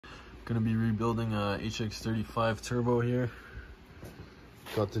Gonna be rebuilding a HX35 turbo here.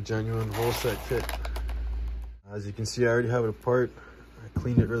 Got the genuine Holset kit. As you can see, I already have it apart. I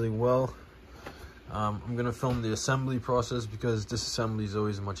cleaned it really well. I'm gonna film the assembly process because disassembly is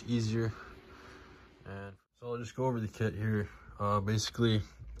always much easier. And so I'll just go over the kit here. Basically,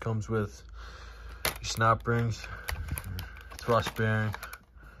 comes with your snap rings, thrust bearing,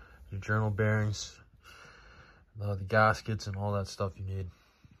 your journal bearings, the gaskets, and all that stuff you need.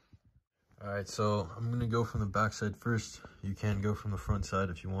 Alright, so I'm going to go from the back side first. You can go from the front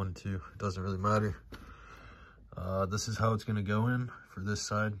side if you wanted to. It doesn't really matter. This is how it's going to go in for this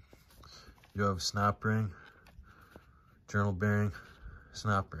side. You have snap ring, journal bearing,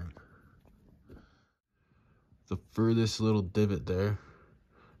 snap ring. The furthest little divot there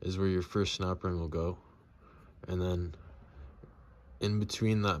is where your first snap ring will go. And then in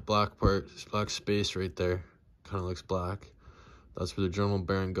between that black part, this black space right there, kind of looks black. That's where the journal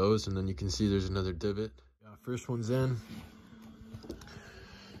bearing goes, and then you can see there's another divot. Yeah, first one's in.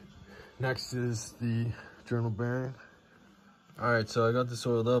 Next is the journal bearing. Alright, so I got this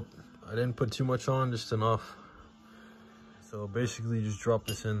oiled up. I didn't put too much on, just enough. So basically just drop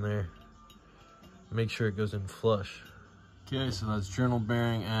this in there. Make sure it goes in flush. Okay, so that's journal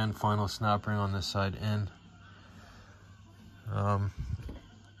bearing and final snap ring on this side in.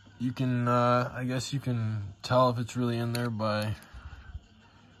 You can, I guess you can tell if it's really in there by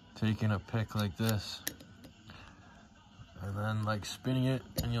taking a pick like this and then like spinning it,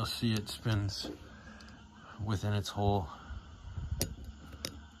 and you'll see it spins within its hole.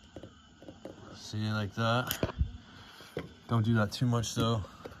 See, like that. Don't do that too much though,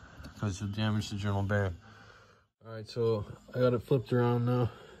 because you'll damage the journal bearing. Alright, so I got it flipped around now.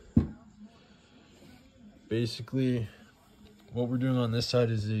 Basically, what we're doing on this side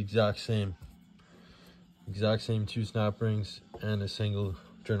is the exact same two snap rings and a single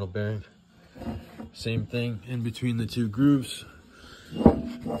journal bearing. Same thing in between the two grooves.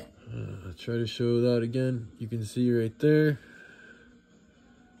 Try to show that again. You can see right there,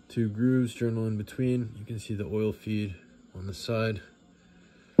 two grooves, journal in between. You can see the oil feed on the side.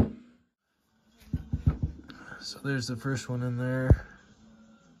 So there's the first one in there.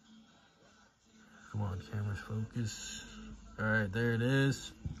 Come on, cameras, focus. All right, there it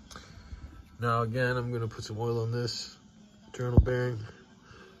is. Now again, I'm gonna put some oil on this journal bearing,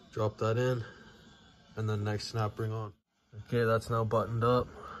 drop that in, and then next snap ring on. Okay, that's now buttoned up.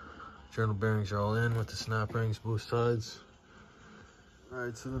 Journal bearings are all in with the snap rings, both sides. All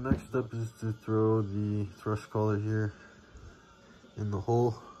right, so the next step is to throw the thrust collar here in the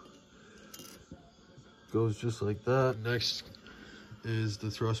hole. Goes just like that. Next is the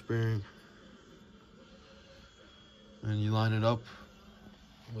thrust bearing. And you line it up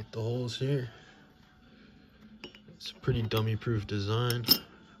with the holes here. It's a pretty dummy-proof design.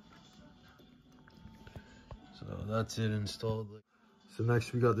 So that's it installed. So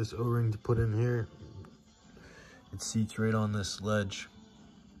next we got this O-ring to put in here. It seats right on this ledge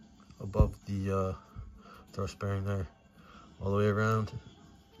above the thrust bearing there, all the way around.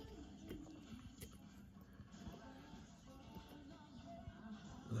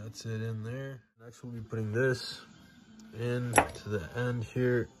 That's it in there. Next we'll be putting this in to the end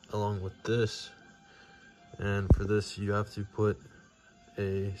here along with this, and for this you have to put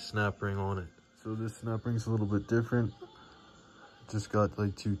a snap ring on it. So this snap ring's a little bit different. Just got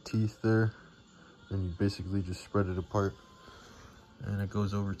like two teeth there, and you basically just spread it apart, and it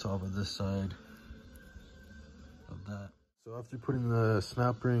goes over top of this side of that. So after putting the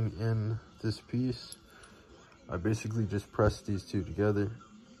snap ring in this piece, I basically just press these two together.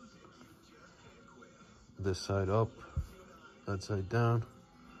 This side up, that side down.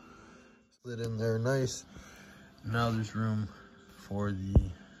 Slid in there nice. Now there's room for the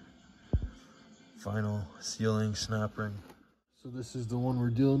final sealing snap ring. So this is the one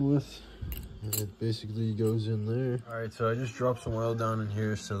we're dealing with. It basically goes in there. Alright, so I just dropped some oil down in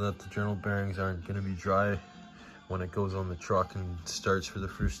here so that the journal bearings aren't going to be dry when it goes on the truck and starts for the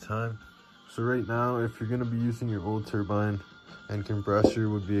first time. So right now, if you're going to be using your old turbine and compressor,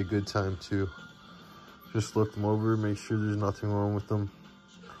 would be a good time to just look them over, make sure there's nothing wrong with them.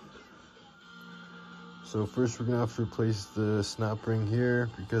 So first we're gonna have to replace the snap ring here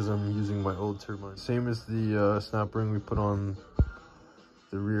because I'm using my old turbine. Same as the snap ring we put on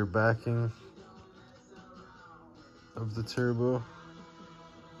the rear backing of the turbo.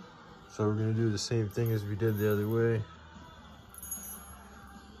 So we're gonna do the same thing as we did the other way.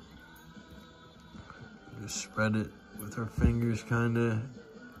 Just spread it with our fingers, kinda.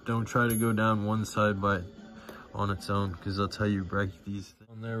 Don't try to go down one side on its own, because that's how you break these.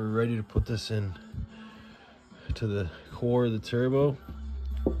 On there, we're ready to put this in to the core of the turbo.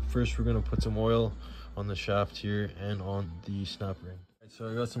 first we're gonna put some oil on the shaft here and on the snap ring. Right, so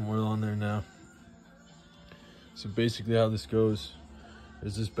I got some oil on there now. So basically how this goes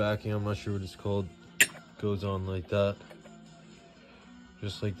is this backing, I'm not sure what it's called, goes on like that.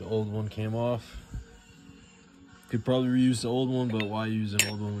 Just like the old one came off. Could probably reuse the old one, but why use an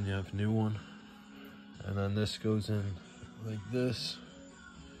old one when you have a new one? And then this goes in like this.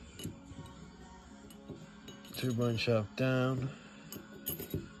 Turbine shaft down.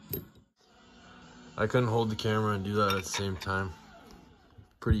 I couldn't hold the camera and do that at the same time.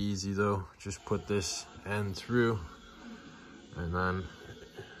 Pretty easy though. Just put this end through and then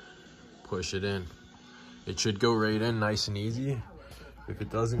push it in. It should go right in nice and easy. If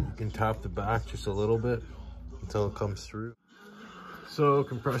it doesn't, you can tap the back just a little bit until it comes through. So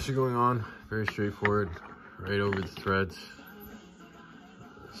compressor going on, very straightforward, right over the threads.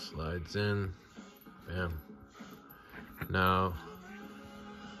 Slides in, bam. Now,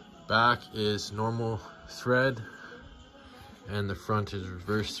 back is normal thread and the front is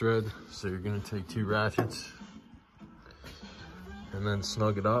reverse thread. So you're gonna take 2 ratchets and then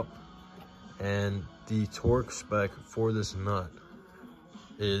snug it up. And the torque spec for this nut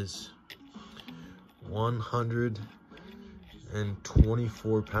is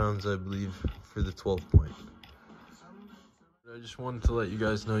 124 pounds, I believe, for the 12 point. I just wanted to let you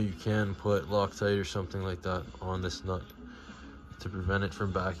guys know you can put Loctite or something like that on this nut to prevent it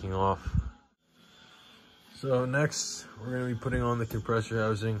from backing off. So next, we're going to be putting on the compressor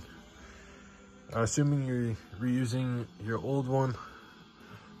housing. Assuming you're reusing your old one,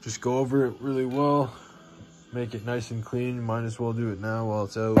 just go over it really well, make it nice and clean. You might as well do it now while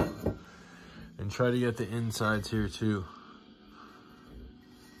it's out. And try to get the insides here too.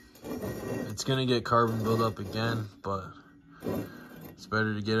 It's gonna get carbon buildup again, but it's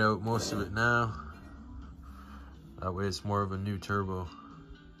better to get out most of it now. That way it's more of a new turbo.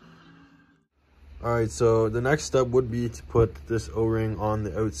 All right, so the next step would be to put this O-ring on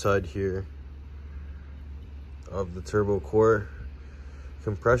the outside here of the turbo core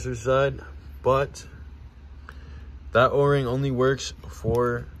compressor side, but that O-ring only works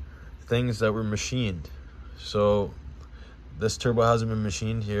for things that were machined. So this turbo hasn't been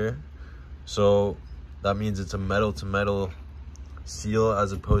machined here, so that means it's a metal to metal seal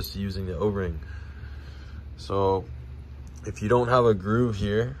as opposed to using the O-ring. So if you don't have a groove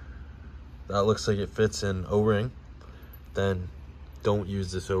here that looks like it fits in O-ring, then don't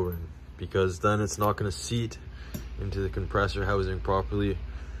use this O-ring, because then it's not going to seat into the compressor housing properly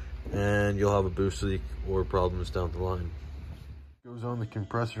and you'll have a boost leak or problems down the line. Goes on the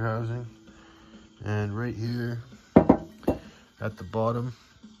compressor housing, and right here at the bottom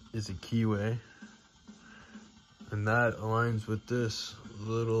is a keyway, and that aligns with this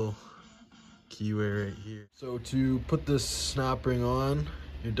little keyway right here. So to put this snap ring on,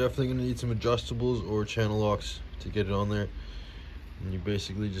 you're definitely going to need some adjustables or channel locks to get it on there. And you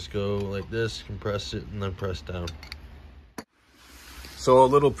basically just go like this, compress it, and then press down. So a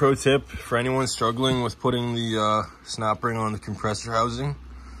little pro tip for anyone struggling with putting the snap ring on the compressor housing.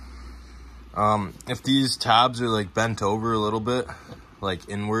 If these tabs are like bent over a little bit, like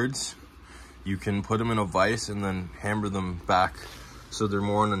inwards, you can put them in a vise and then hammer them back so they're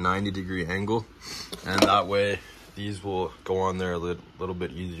more on a 90-degree angle. And that way these will go on there a little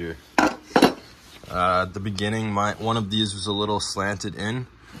bit easier. At the beginning, one of these was a little slanted in,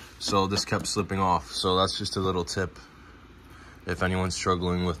 so this kept slipping off. So that's just a little tip if anyone's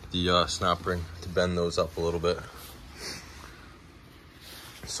struggling with the snap ring, to bend those up a little bit.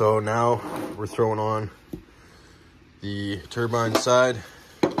 So now we're throwing on the turbine side.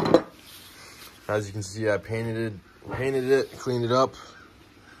 As you can see, I painted it, cleaned it up.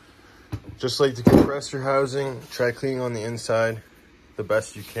 Just like the compressor housing, try cleaning on the inside the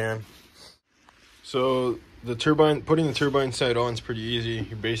best you can. So putting the turbine side on is pretty easy.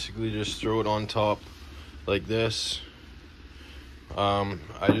 You basically just throw it on top like this.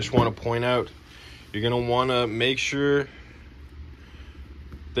 I just want to point out, you're going to want to make sure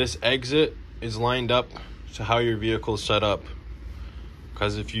this exit is lined up to how your vehicle is set up.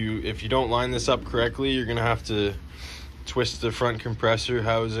 Because if you don't line this up correctly, you're going to have to twist the front compressor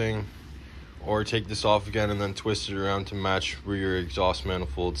housing or take this off again and then twist it around to match where your exhaust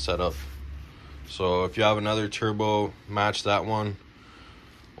manifold's set up. So if you have another turbo, match that one,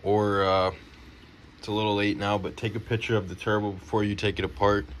 or it's a little late now, but take a picture of the turbo before you take it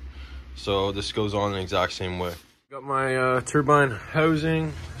apart. So this goes on the exact same way. Got my turbine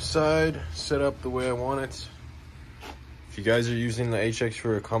housing side set up the way I want it. If you guys are using the HX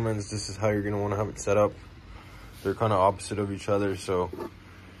for Cummins, this is how you're going to want to have it set up. They're kind of opposite of each other, so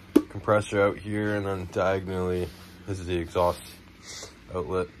compressor out here, and then diagonally is the exhaust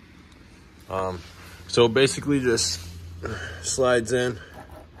outlet. So basically just slides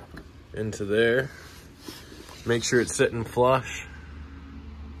into there. Make sure it's sitting flush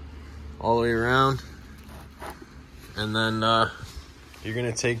all the way around. And then you're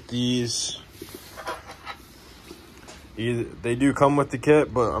gonna take these. They do come with the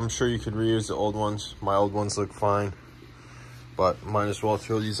kit, but I'm sure you could reuse the old ones. My old ones look fine, but might as well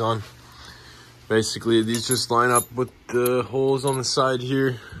throw these on. Basically, these just line up with the holes on the side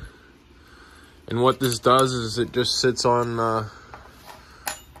here. And what this does is it just sits on,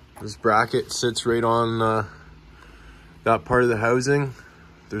 this bracket sits right on that part of the housing.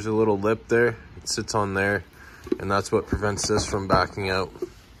 There's a little lip there, it sits on there, and that's what prevents this from backing out.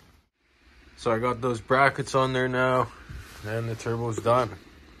 So I got those brackets on there now, and the turbo's done.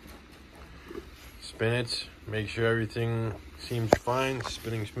 Spin it, make sure everything seems fine,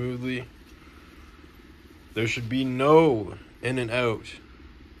 spinning smoothly. There should be no in and out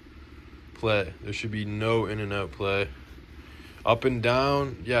play. There should be no in and out play. Up and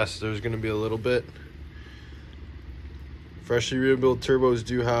down, yes, there's gonna be a little bit. Freshly rebuilt turbos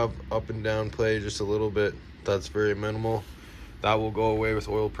do have up and down play, just a little bit. That's very minimal. That will go away with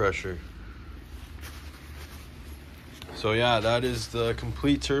oil pressure. So yeah, that is the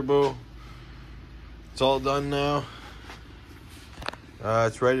complete turbo. It's all done now.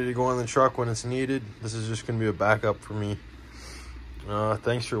 It's ready to go on the truck when it's needed. This is just gonna be a backup for me.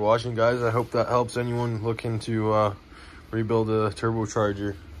 Thanks for watching, guys. I hope that helps anyone looking to rebuild a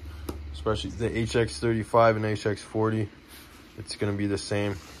turbocharger, especially the HX35 and HX40. It's gonna be the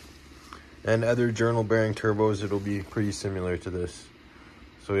same. And other journal bearing turbos, it'll be pretty similar to this.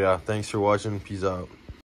 So yeah, thanks for watching. Peace out.